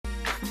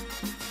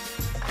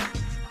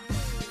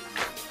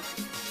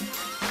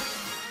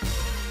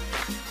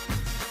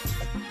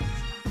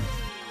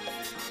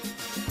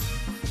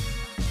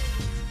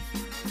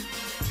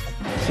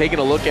taking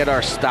a look at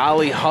our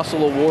Stolly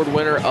Hustle Award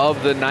winner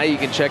of the night. You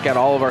can check out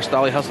all of our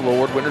Stolly Hustle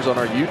Award winners on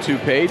our YouTube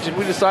page. And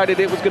we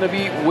decided it was going to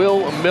be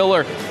Will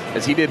Miller,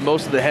 as he did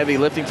most of the heavy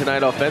lifting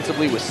tonight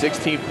offensively with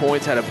 16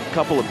 points, had a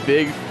couple of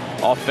big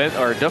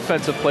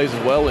defensive plays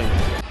as well.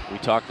 And we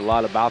talked a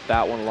lot about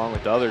that one along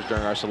with others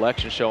during our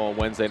selection show on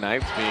Wednesday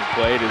nights being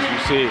played. As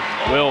you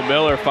see, Will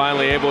Miller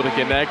finally able to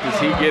connect as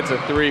he gets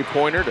a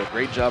three-pointer. A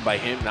great job by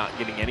him not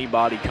getting any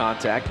body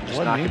contact and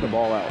just knocking the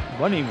ball out.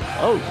 Wasn't even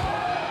close.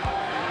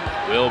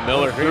 Will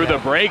Miller threw the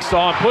brakes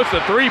on, puts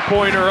the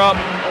three-pointer up.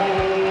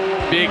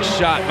 Big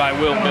shot by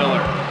Will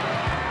Miller.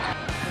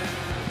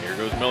 Here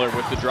goes Miller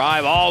with the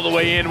drive all the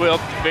way in. Will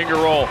finger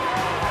roll.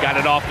 Got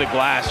it off the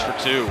glass for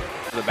two.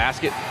 The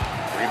basket,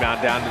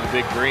 rebound down to the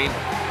Big Green.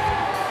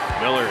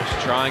 Miller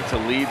is trying to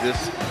lead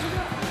this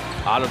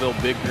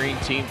Ottoville Big Green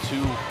team to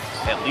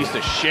at least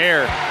a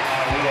share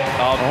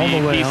of the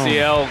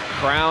PCL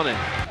crown.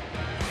 And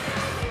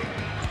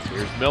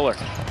here's Miller.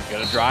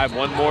 Gonna drive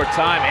one more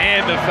time,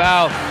 and the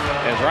foul,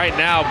 as right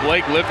now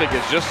Blake Lipnick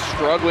is just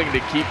struggling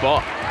to keep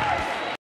up.